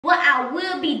what I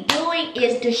will be doing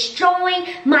is destroying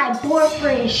my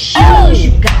boyfriend's shoes,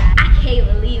 you guys. I can't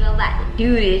believe I'm about to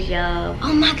do this, y'all.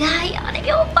 Oh my God, y'all, they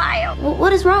on fire.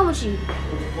 What is wrong with you?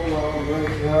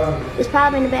 It's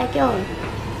probably in the backyard.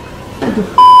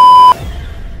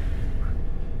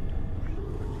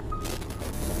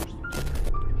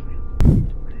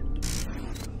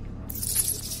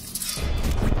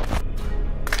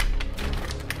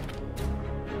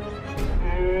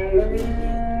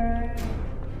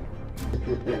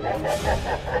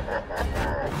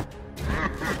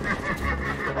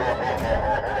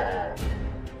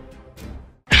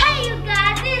 Hey you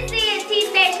guys, this is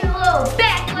T-Station Lil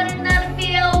back with another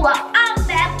video. Well, I'm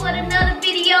back with another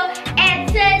video, and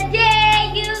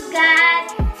today you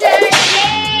guys,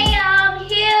 I'm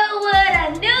here with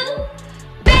a new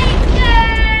banger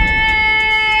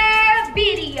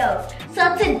video. So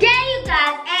today you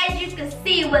guys, as you can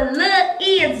see, with Lil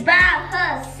is by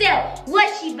herself,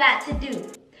 what she about to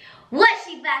do? What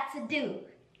she about to do?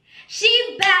 She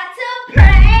about to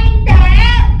prank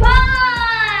that boy!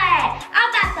 I'm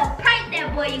about to prank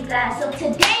that boy, you guys. So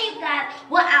today, you guys,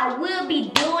 what I will be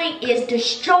doing is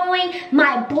destroying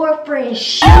my boyfriend's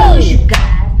shoes, you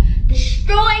guys.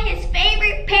 Destroying his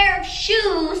favorite pair of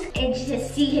shoes and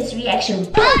just see his reaction.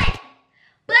 But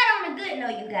on a good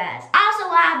note, you guys. Also,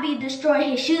 while I'll be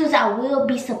destroying his shoes, I will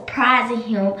be surprising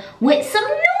him with some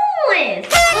new ones.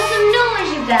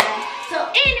 You guys. So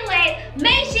anyway,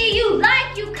 make sure you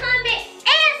like, you comment,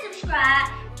 and subscribe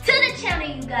to the channel,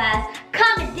 you guys.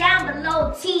 Comment down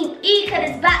below Team E, because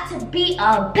it's about to be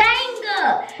a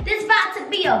banger. This about to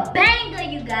be a banger,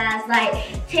 you guys. Like,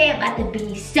 Ted about to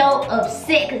be so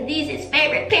upset because these is his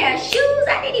favorite pair of shoes.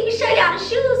 I didn't even show y'all the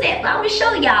shoes yet, but I'm going to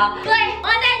show y'all. But on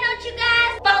that note, you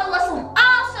guys, follow us on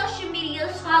all social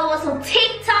medias. Follow us on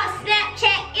TikTok,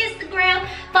 Snapchat, Instagram.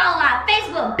 Follow our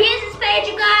Facebook business page,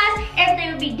 you guys.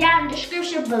 Everything will be down in the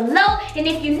description below. And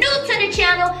if you're new to the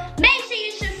channel, make sure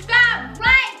you subscribe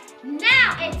right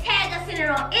now and tag us in it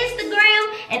on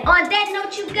Instagram. And on that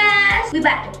note, you guys, we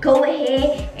about to go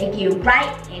ahead and get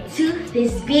right into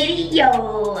this video.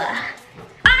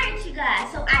 Alright, you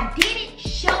guys, so I didn't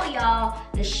show y'all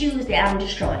the shoes that I'm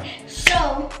destroying.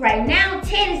 So right now,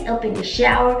 Ted is up in the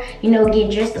shower, you know, getting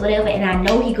dressed or whatever, and I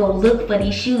know he gonna look for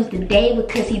these shoes today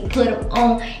because he put them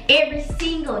on every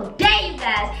single day, you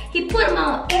guys. He put them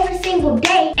on every single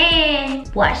day, and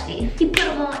watch this. He put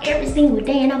them on every single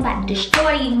day, and I'm about to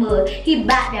destroy these mugs. He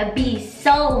about to be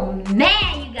so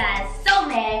mad, you guys, so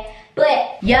mad.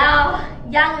 But y'all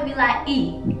gonna be like,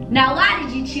 E, now why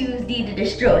did you choose D to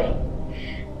destroy?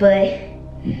 But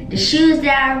the shoes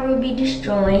that I will be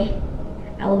destroying,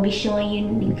 I will be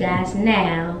showing you guys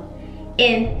now.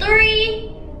 In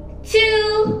 3, 2,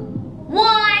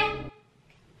 1.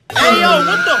 Hey yo,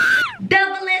 what the? The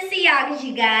Balenciagas,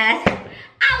 you guys.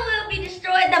 I will be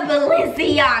destroying the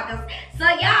Balenciagas. So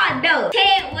y'all know,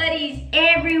 Ted wear these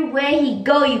everywhere he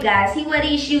go, you guys. He wear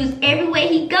these shoes everywhere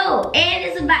he go. And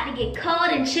it's about to get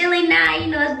cold and chilly now. You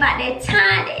know, it's about that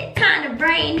time to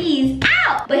bring these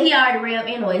out. But he already wear them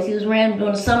anyways. He was wearing them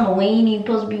during the summer when he ain't even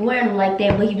supposed to be wearing them like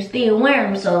that, but he was still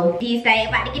wearing them. So these things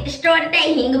about to get destroyed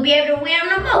today. He ain't gonna be able to wear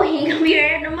them no more. He ain't gonna be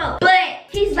wearing them no more. But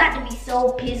he's about to be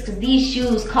so pissed because these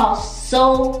shoes cost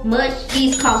so much.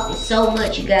 These costed so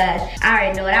much, you guys. I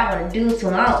already know what I want to do to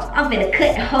him. I'm finna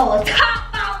cut the whole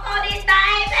top off on this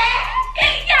thing, man.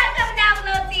 Y'all coming down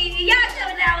below TV. Y'all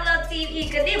coming down below TV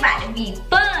because this about to be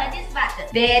fun.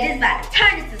 This about to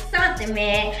turn into something,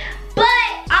 man. But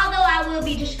although I will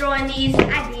be destroying these,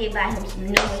 I did buy him some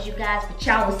new ones, you guys. But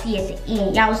y'all will see at the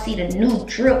end. Y'all will see the new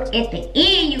drip at the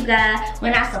end, you guys,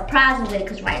 when I surprise him with it.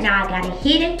 Because right now I got it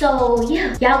hidden. So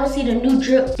yeah, y'all will see the new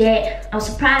drip that I'm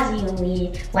surprising him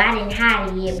with. Well, I didn't hide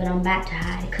it yet, but I'm about to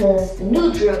hide it. Because the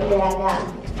new drip that I got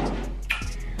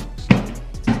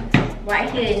right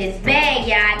here in this bag,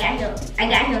 y'all, I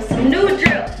got him some new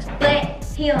drip. But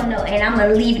he don't know, and I'm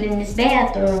gonna leave it in this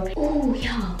bathroom. Ooh,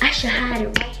 y'all, I should hide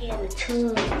it right here in the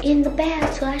tub. In the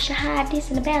bathtub, I should hide this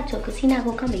in the bathtub because he not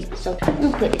gonna come here. So I'm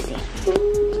gonna put this in.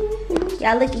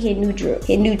 Y'all look at his new drip.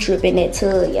 His new drip in that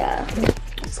tub, y'all.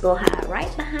 Let's go hide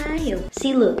right behind him.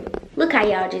 See, look how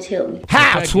y'all just helped me.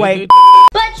 How, Sway?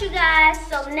 But you guys,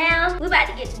 so now we about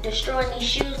to get to destroying these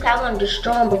shoes. Cause I want to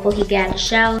destroy them before he got in the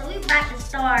shower. We about to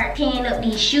start tearing up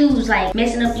these shoes, like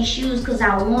messing up these shoes, cause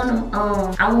I want him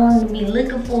to be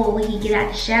looking for it when he get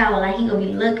out the shower. Like he gonna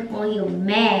be looking for it, he gonna be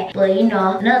mad. But you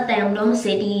know, another thing, I'm gonna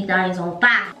set these things on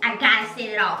fire. I gotta set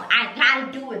it off. I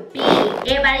gotta do it big.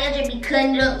 Everybody else just be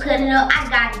cutting it up. I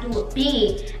gotta do it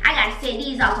big. I gotta set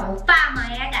these off on fire,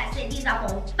 man. I gotta set these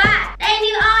off on fire. They ain't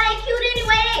even all that cute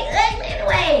anyway. They ugly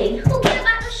anyway. Who cares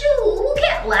about the shoes? Who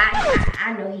cares? Well, I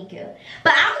I know he good.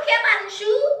 But I don't care about the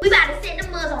shoes. We about to set the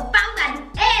mugs on fire. We about to do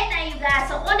everything, you guys.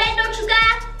 So on that note, you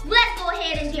guys, let's go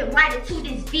ahead and get right into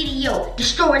this video.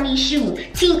 Destroying these shoes.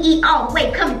 Team E all the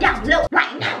way. Coming down below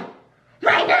right now.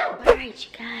 Right now. All right,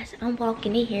 you guys. I'm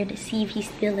walking in here to see if he's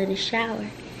still in the shower.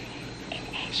 And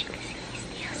as you can see, he's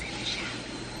still in the shower.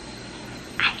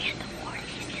 I hear the water.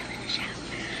 He's still in the shower.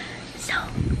 So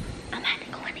I'm about to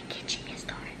go in the kitchen and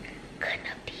start cutting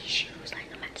up these shoes.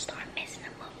 Like, I'm about to start messing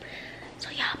them up. So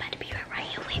y'all about to be right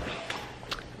here with me.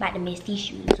 I'm about to mess these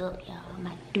shoes up, y'all. I'm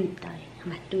about to do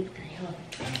the thing. Hold on.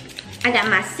 I got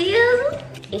my scissors.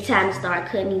 It's time to start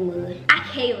cutting these mugs. I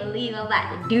can't believe I'm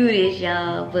about to do this,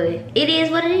 y'all. But it is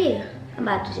what it is. I'm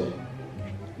about to do.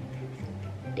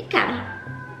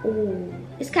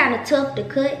 It's kind of tough to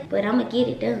cut, but I'm gonna get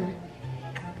it done.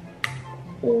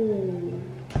 Ooh.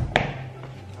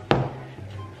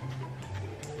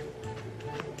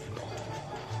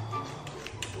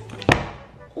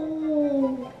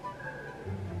 Ooh.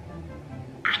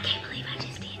 I can't believe I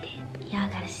just did that. Y'all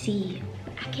gotta see.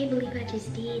 I can't believe I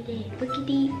just did that. Look at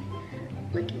these.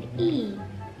 Look at these.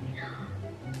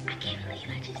 I can't believe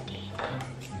I just did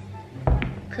that.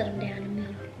 Cut them down the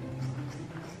middle.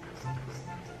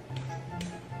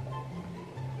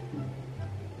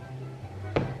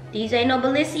 These ain't no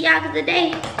Balenciagas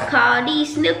today. Call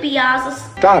these Snoopy y'all.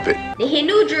 Stop it. They hit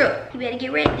new drip. You better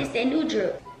get ready. This that new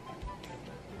drip.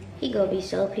 He gonna be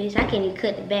so pissed. I can't even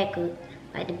cut the back up.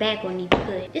 Like the back one need to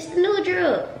cut. It's the new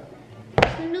drip.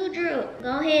 It's the new drip.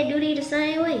 Go ahead, do these the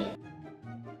same way.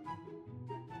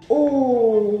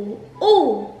 Ooh.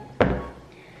 Ooh.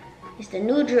 It's the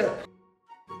new drip.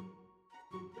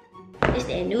 It's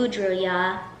that new drill,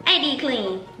 y'all. Ain't these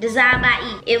clean? Designed by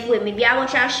E. If with me. If y'all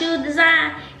want y'all shoes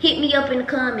designed, hit me up in the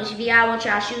comments. If y'all want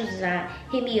y'all shoes designed,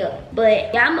 hit me up.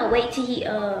 But y'all, I'm gonna wait till he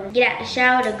get out the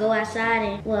shower to go outside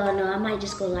and, well, no, I might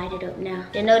just go light it up now.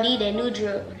 They know these that new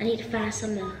drill. I need to find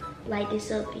something to light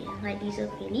this up in. Light these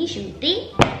up in. These shoes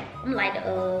thick. I'm like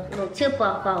the little tip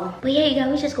off on. But yeah, you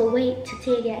guys, we just gonna wait till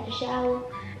Ted get out the shower.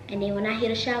 And then when I hear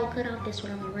the shower cut off, that's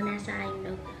when I'm gonna run outside, you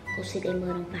know, go sit that mud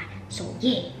on fire. So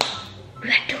yeah.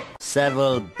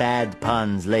 Several bad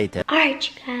puns later. Alright,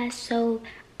 you guys, so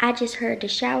I just heard the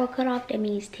shower cut off. That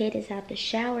means Ted is out the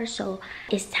shower, so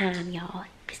it's time, y'all.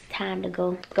 It's time to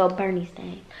go burn these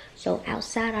things. So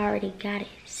outside I already got it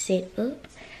set up.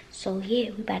 So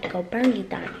yeah, we about to go burn these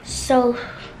things. So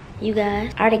you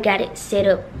guys, I already got it set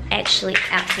up actually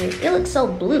out here. It looks so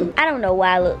blue. I don't know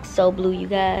why it looks so blue, you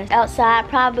guys. Outside,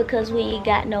 probably because we ain't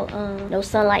got no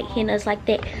sunlight hitting us like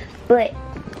that. But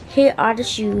here are the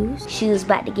shoes. Shoes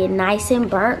about to get nice and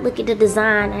burnt. Look at the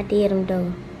design I did them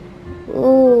though.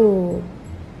 Ooh.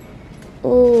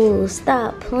 Ooh,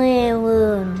 stop playing with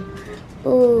them.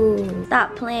 Ooh,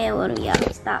 stop playing with them,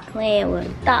 y'all. Stop playing with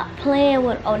them. Stop playing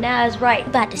with them. Oh, now it's right.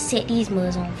 About to set these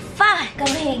mugs on fire. Go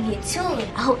ahead and get to it.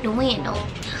 I hope the wind don't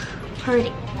hurt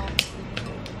it.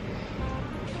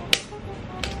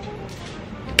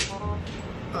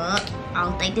 I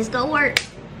don't think this gonna work.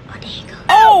 Oh, there you go.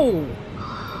 Oh!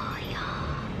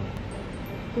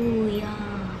 Ooh, y'all,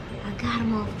 I got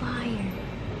them on fire.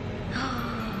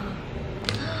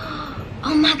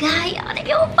 Oh my God, y'all,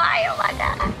 they on fire. Oh my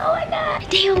God, oh my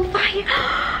God, they on fire.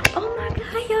 Oh my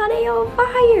God, y'all, they on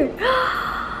fire.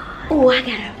 Oh,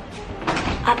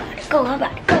 I'm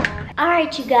about to go. All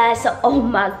right, you guys, so oh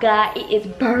my God, it is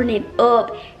burning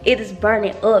up. It is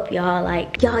burning up, y'all.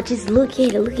 Like, y'all just look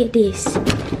at it, look at this.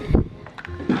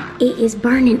 It is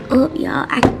burning up, y'all.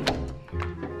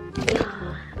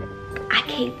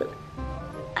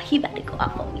 He about to go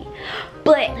off on me.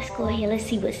 But let's go ahead, let's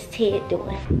see what's Ted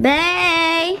doing.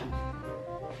 Bae!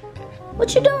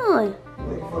 What you doing?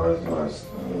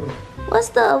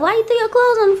 What's up? Why you threw your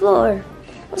clothes on the floor?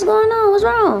 What's going on? What's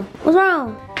wrong? What's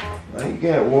wrong? Why you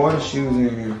got water shoes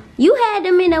in here? You had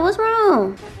them in there. What's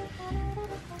wrong?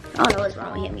 I don't know what's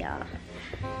wrong with him, y'all.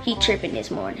 He tripping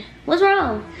this morning. What's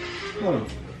wrong?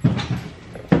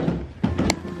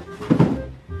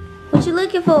 What you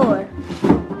looking for?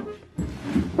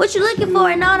 What you looking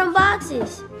for in all them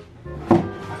boxes? Ain't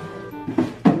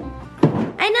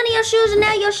none of your shoes in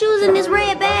there. Your shoes in this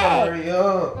red bag. Hurry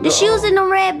up. The shoes in the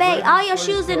red bag. All your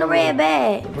shoes in the red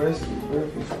bag.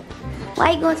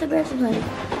 Why you going to breakfast place?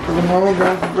 I'm going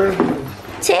to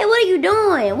breakfast. Ted, what are you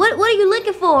doing? What are you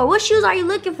looking for? What shoes are you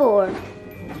looking for?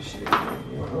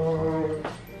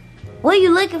 What are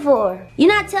you looking for? You're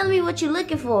not telling me what you're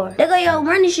looking for. There go your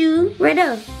running shoes right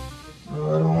there.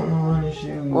 No, I don't want no running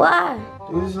shoes. Why?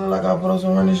 Does it look like I put on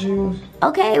some running shoes?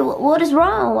 Okay, what is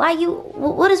wrong?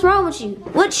 What is wrong with you?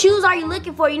 What shoes are you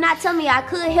looking for? You're not telling me I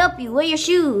could help you. Where are your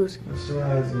shoes? The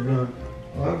size, you know.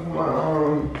 Look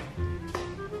for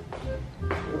my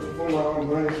For my own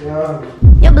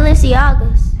Balenciaga. Your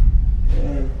Balenciagas.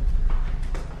 Yeah.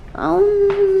 I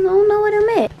don't know what I'm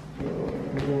at.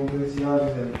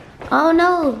 Balenciagas. I don't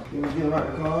know. You wanna get them out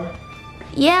the car?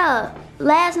 Yeah.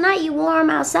 Last night you wore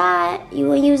them outside. You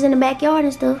were using the backyard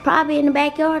and stuff. Probably in the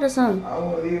backyard or something. I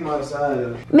won't leave them outside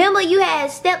though. Remember you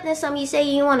had stepped in something. You said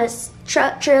you want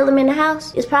to trail them in the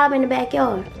house. It's probably in the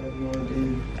backyard.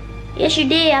 Yes, you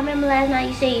did. I remember last night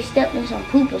you said you stepped in some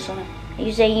poop or something. And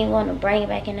you said you want to bring it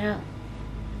back in the house.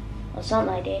 Or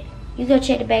something like that. You go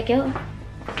check the backyard.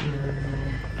 You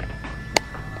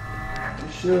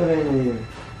sure it ain't in here?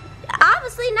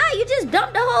 Obviously not. You just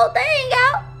dumped the whole thing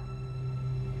out.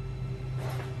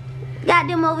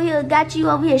 Got you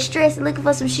over here stressed looking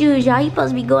for some shoes, y'all. You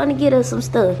supposed to be going to get us some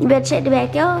stuff. You better check the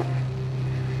backyard.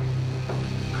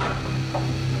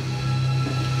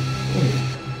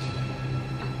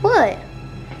 What?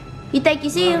 You think you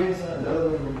see him?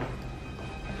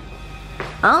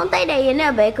 I don't think they in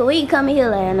there, babe, cause we ain't coming here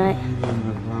last night.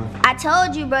 I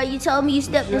told you, bro. You told me you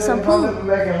stepped in some If I poop. left them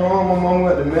back at home, my mom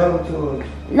got the mail them to us.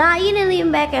 Nah, you didn't leave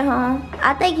him back at home.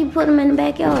 I think you put him in the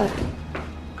backyard.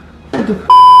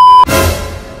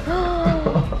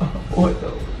 What the?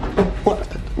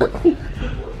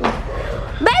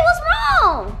 Babe, what's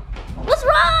wrong? What's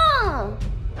wrong?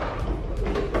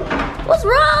 What's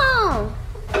wrong?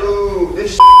 Dude,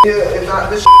 this here is not,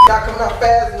 this not coming out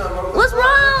fast enough. What's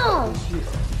wrong?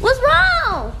 What's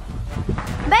wrong?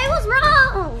 Babe, what's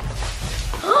wrong?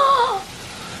 Oh.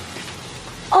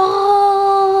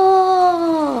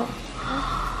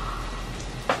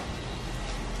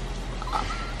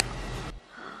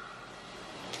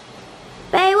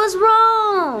 Babe, what's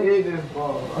wrong? It just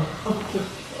fall.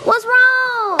 What's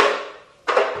wrong?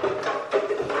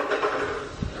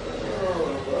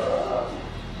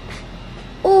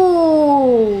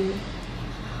 Ooh.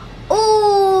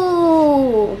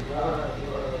 Ooh.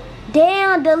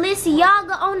 Damn, the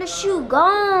𝙎𝙐𝘽𝙎𝘾 on the shoe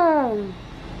gone.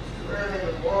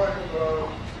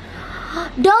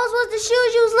 Those was the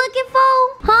shoes you was looking for?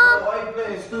 Huh? Why you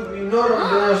playing stupid? You know them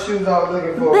damn shoes I was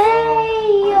looking for. Babe,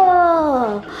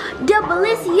 the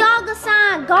𝙎𝙎𝘽𝙎𝘾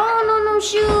sign gone on them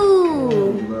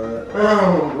shoes.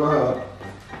 Oh, bro.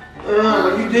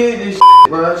 You did this shit,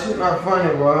 bro. That shit not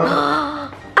funny, bro.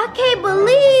 I can't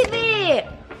believe it.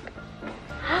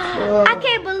 I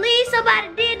can't believe somebody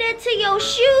did that to your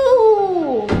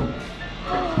shoe.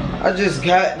 I just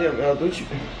got them, don't you?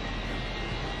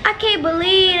 I can't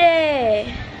believe it.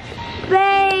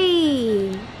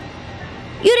 Babe,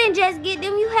 you didn't just get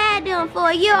them, you had them for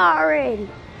a year already.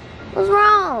 What's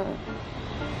wrong?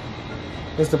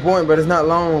 That's the point, but it's not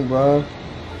long, bro.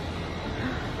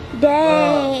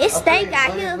 Dang, it stank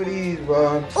out here. For these,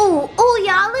 bro. Ooh,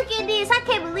 y'all, look at this. I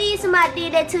can't believe somebody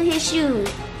did that to his shoes.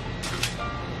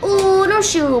 Ooh, them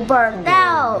shoes burnt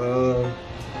out.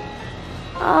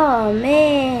 Oh,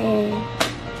 man.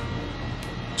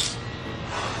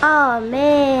 Oh,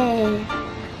 man.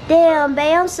 Damn,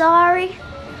 babe, I'm sorry.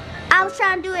 I was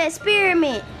trying to do an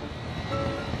experiment.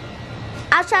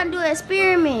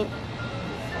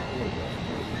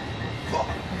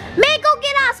 Man, go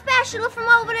get our spatula from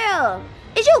over there.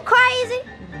 Is you crazy?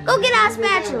 Go get our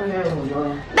spatula.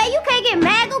 Babe, you can't get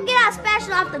mad. Go get our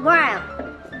spatula off the ground.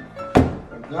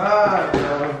 God,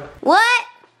 bro. What?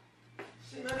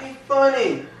 Shit not even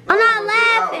funny. I'm not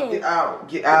laughing.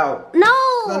 Get out. No.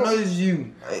 I know it's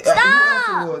you.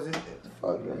 Stop. Who else it was?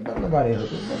 Fuck, not nobody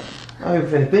else. I ain't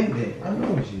finna think that. I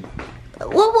know it's you.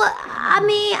 What? I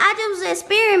mean, I just was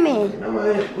experimenting.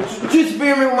 What you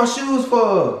experiment with my shoes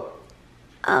for?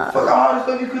 Fuck all the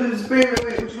stuff you could have experimented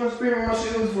with. What you gonna experiment with my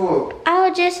shoes for? I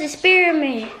was just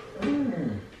experimenting.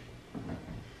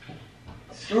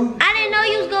 Stupid. I didn't know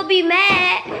you was gonna be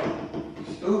mad.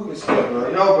 Stupid stuff,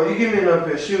 bro. No, but you give me another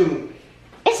pair of shoes.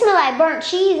 It smell like burnt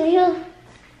cheese in here.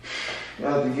 You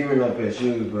have to give me another pair of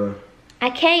shoes, bro. I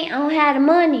can't. I don't have the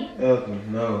money. Ethel,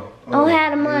 no. I don't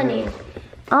have the money.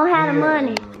 I don't have the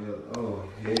money. Oh,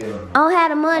 hell. I don't have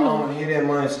the I money. don't hear that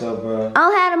money stuff, bro. I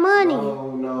don't have the money. No.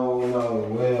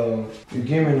 Well, you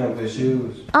give me another pair of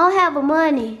shoes. I don't have the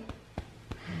money.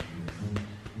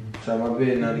 Try my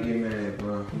best not to get mad,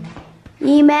 bro. You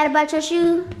ain't mad about your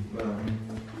shoe? Bro.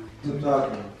 Stop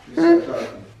talking. Just stop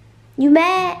talking. You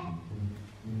mad?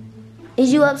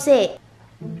 Is you upset?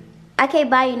 I can't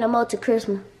buy you no more till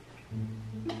Christmas.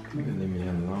 You can leave me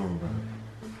alone, bro.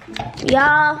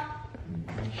 Y'all,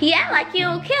 he act like he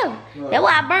don't care. That's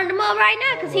why I burned him up right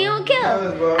now, cause he don't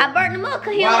care. I burned him up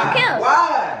cause he don't care.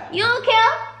 Why? You don't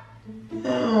care?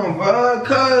 No, bro,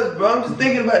 bro, I'm just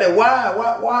thinking about that. Why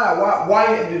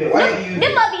you had to do that? Why you had to use This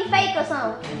that? must be fake or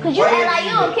something. Cause you Why act you like had to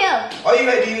you use don't care. Why you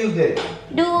had to use that?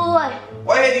 Do what?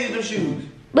 Why you had to use them shoes?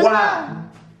 But Why?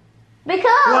 Because.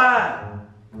 Why?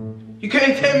 You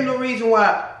can't tell me no reason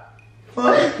why.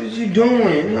 Fuck is you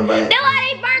doing? Nobody. That's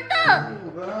why they burnt up.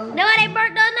 That's why they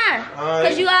burnt up now.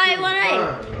 Cause you always want to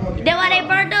eat. That's why they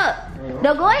burnt up.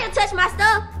 Don't go ahead and touch my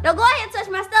stuff. Don't go ahead and touch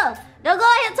my stuff. Don't go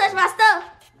ahead and touch my stuff.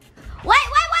 Wait.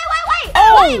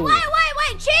 Oh. Wait.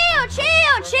 Chill.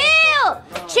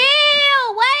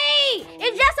 Wait.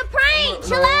 It's just a prank.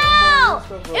 Chill out.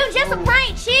 It was just a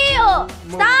prank. Chill.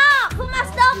 Stop. Put my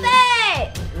stuff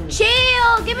back.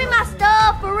 Chill. Give me my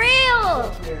stuff for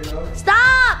real.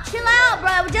 Stop. Chill out,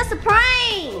 bro. It was just a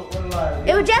prank.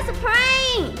 It was just a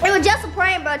prank. It was just a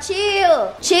prank, bro.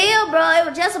 Chill, bro. It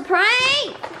was just a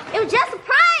prank. It was just a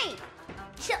prank.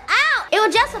 Chill out. It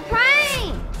was just a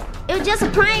prank. It was just a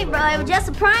prank, bro. It was just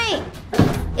a prank.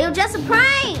 It was just a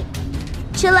prank.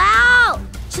 Chill out.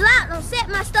 Don't set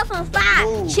my stuff on fire.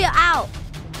 Ooh. Chill out.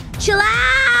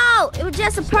 It was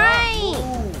just a prank.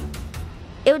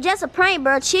 It was just a prank,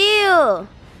 bro. Chill.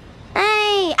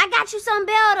 Hey, I got you something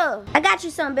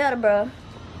better. Bro.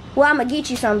 Well, I'm gonna get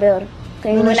you something better.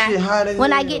 Okay,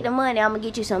 when I get the money, I'm gonna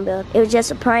get you something better. It was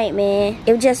just a prank, man.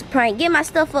 It was just a prank. Get my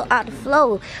stuff up out the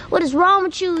floor. What is wrong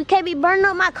with you? You can't be burning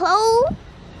up my clothes?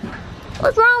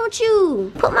 What's wrong with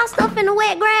you? Put my stuff in the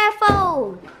wet grass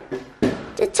fold.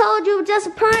 Just told you it was just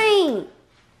a prank.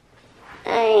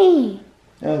 Hey.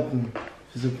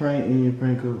 It's a prank and you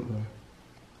prank up, bro.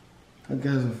 I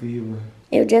got some for you, bro.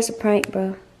 It was just a prank,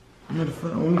 bro.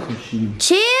 Motherfucker, I want some shit.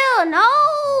 Chill,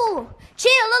 no.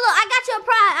 Chill, look, I got you a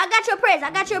prize. I got you a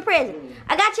present.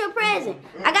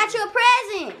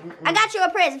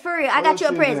 For real. I got you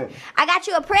a present. I got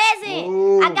you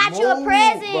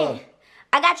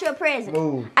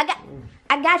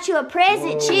a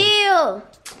present. Chill.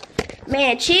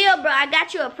 Man, chill, bro. I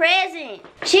got you a present.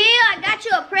 Chill. I got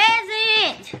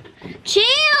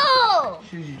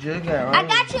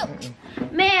you.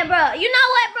 Man, bro, you know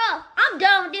what, bro? I'm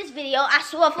done with this video. I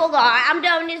swear for God, I'm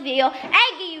done with this video. I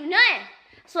ain't give you nothing.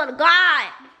 I swear to God,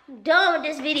 I'm done with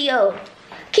this video.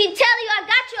 Keep telling you I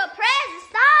got you a present.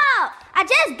 Stop. I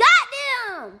just got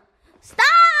them.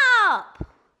 Stop.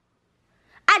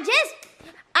 I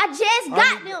just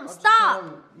got them. Stop.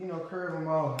 You know, curve them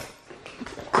all.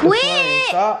 Quit.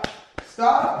 Stop,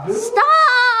 dude.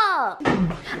 Stop.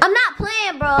 I'm not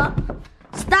playing, bro.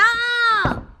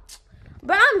 Stop.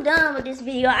 Bro, I'm done with this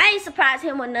video. I ain't surprised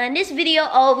him with nothing. This video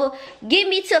over. Get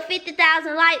me to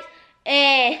 50,000 likes.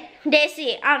 And that's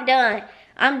it. I'm done,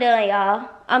 y'all.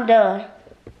 I'm done.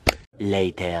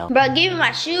 Later. Bro, give me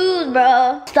my shoes,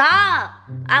 bro. Stop.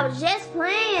 I was just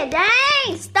playing.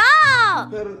 Dang.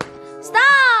 Stop.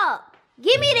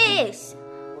 Give me this.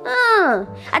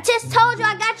 I just told you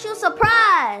I got you a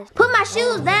surprise. Put my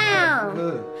shoes down.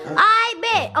 I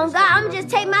bet. On God, I'm just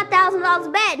take my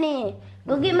 $1,000 back then.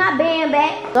 Go get my band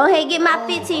back. Go ahead and get my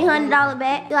 $1,500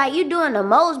 back. Like, you doing the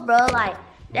most, bro. Like,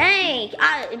 dang.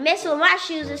 I mess with my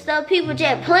shoes and stuff. People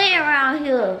just playing around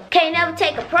here. Can't never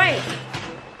take a prank.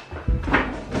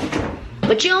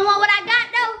 But you don't want what I got,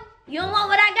 though. You don't want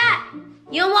what I got.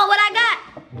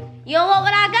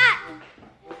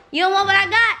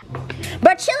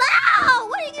 Bro, chill out.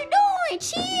 What are you doing?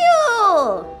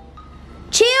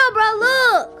 Chill, bro.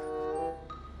 Look.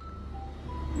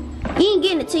 You ain't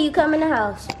getting it till you come in the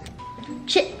house.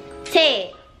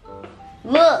 Ted.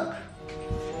 Look.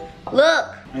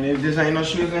 And if this ain't no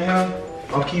shoes in here,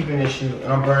 I'm keeping this shoe.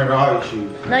 And I'm burning all your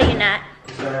shoes. No, you're not.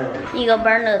 Damn. You gonna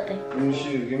burn nothing. Give me the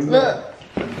shoes. Give me Look.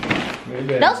 Give me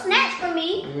back. Don't snatch from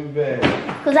me. Give me back.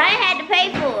 Cause I ain't had to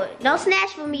pay for it. Don't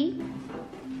snatch from me.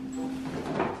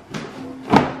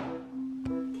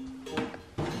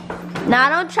 Nah,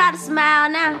 don't try to smile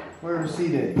now. Where the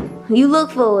receipt at? You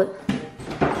look for it.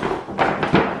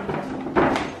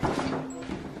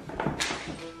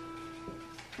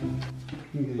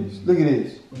 Look at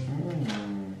this.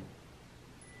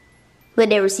 What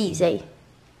that receipt say?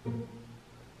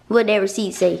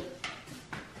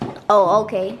 Oh,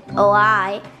 okay. Oh,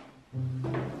 alright.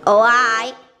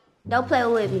 Don't play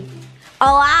with me.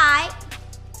 Oh,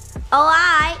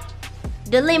 alright.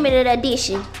 The limited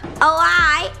edition. Oh,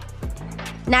 alright.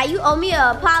 Now you owe me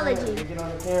an apology. Get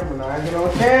on the camera.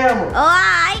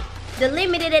 Alright. The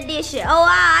limited edition.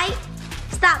 Alright.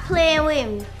 Stop playing with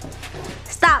me.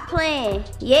 Stop playing.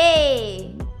 Yeah,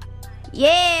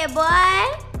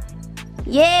 boy.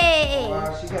 Yeah.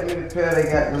 Wow, she got me the pair. They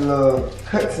got the little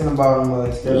cuts in the bottom of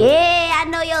it. Yeah, I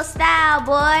know your style,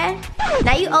 boy.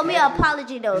 Now you owe me an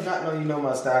apology, though. It's not no you know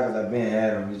my style because I've been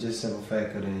at them. It's just simple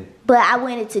fact of that. But I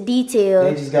went into detail.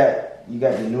 They just you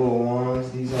got the newer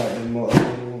ones. These are the more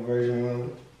updated version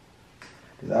ones.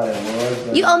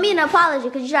 You owe me an apology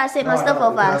because you tried to set my stuff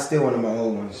on fire. I still one of my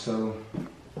old ones. So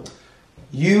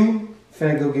you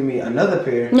finna go get me another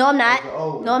pair. No, I'm not.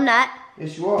 Oh. No, I'm not.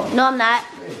 Yes, you are. No, I'm not.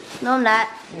 Yes. No, I'm not.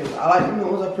 Yes, I like the new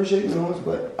ones. I appreciate the new ones,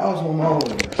 but I also want my own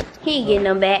ones. He ain't getting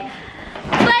them back.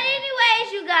 But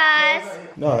anyways, you guys.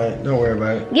 No, don't worry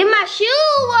about it. Give my shoe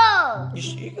up.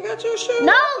 You got your shoe.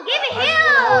 No, give it here.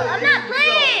 I'm not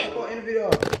playing.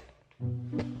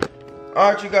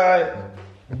 Alright, you guys.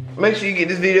 Make sure you get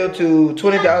this video to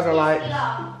 20,000 likes.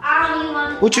 I don't even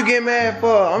want. What you get mad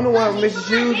for? I'm the one who misses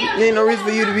shoes. There ain't no reason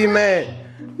for you to be mad.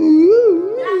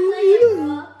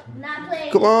 Not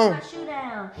playing. Come on. Get my shoe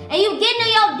down. And you getting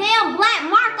your damn black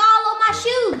mark all on my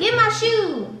shoe. Get my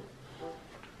shoe.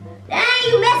 Dang,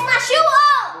 you messed my shoe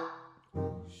up.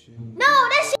 No,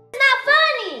 that shit's not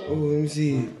funny. Oh, let me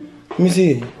see. Let me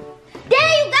see. Dang,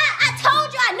 you got. I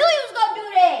told you. I knew you was gonna do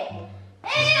that.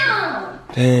 Damn.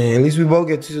 Dang, at least we both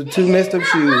get two messed up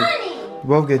shoes. Funny. We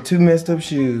both get two messed up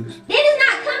shoes. This is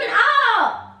not coming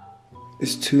off.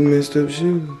 It's two messed up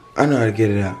shoes. I know how to get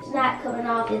it out. It's not coming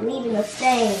off. It's leaving a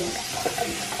stain.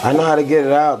 I know how to get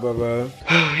it out, bro.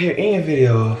 Here, end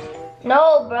video.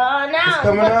 No, bro. Now It's I'm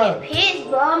coming fucking out. pissed,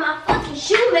 bro. My fucking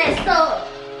shoe messed up.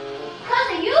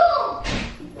 Cause of you.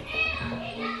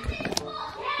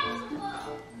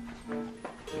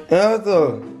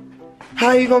 Ethel,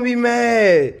 how you gonna be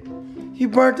mad? He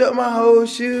burnt up my whole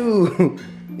shoe.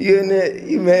 You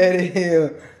mad at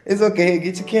him. It's okay,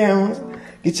 get your cameras,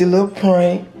 get your little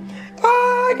prank.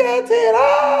 Oh, I got it.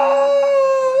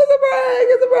 Oh,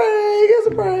 it's a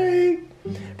prank.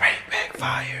 Prank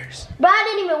backfires. Bro, I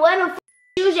didn't even wear them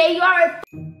shoes yet. You already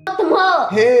fucked them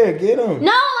up. Here, get them.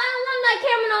 No, I don't want that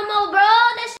camera no more, bro.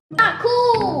 That's not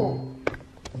cool.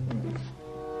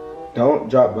 Don't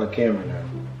drop my camera now.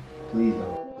 Please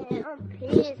don't. Man, I'm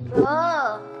pissed,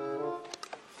 bro.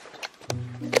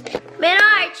 Man,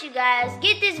 alright, you guys.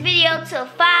 Get this video to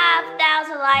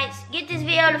 5,000 likes. Get this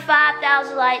video to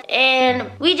 5,000 likes. And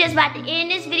we just about to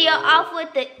end this video off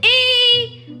with the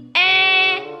E-N-T.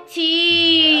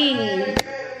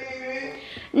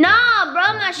 Nah,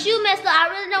 bro, my shoe messed up. I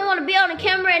really don't want to be on the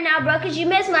camera right now, bro, because you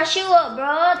messed my shoe up,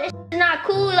 bro. This is not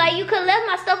cool. Like, you could have left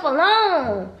my stuff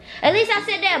alone. At least I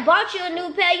said that I bought you a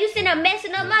new pair. You sitting there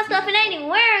messing up my stuff and ain't even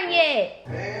wearing yet.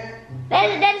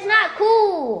 That is not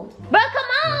cool. Bro, come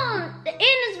on. End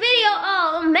this video.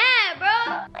 Oh, I'm mad,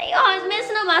 bro. Like, you always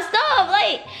messing up my stuff.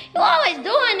 Like, you always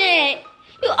doing that.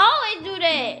 You always do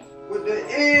that. With the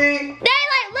E. They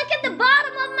like, look at the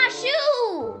bottom of my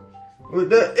shoe. With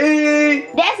the E.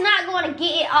 That's not going to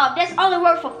get it off. That's only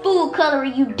work for food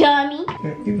coloring, you dummy. You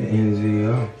can end this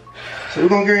video off. So we're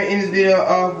gonna get end this video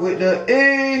off with the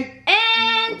E.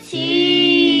 And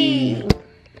T.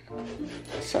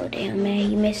 So damn,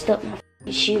 man, you messed up my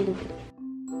f***ing shoe.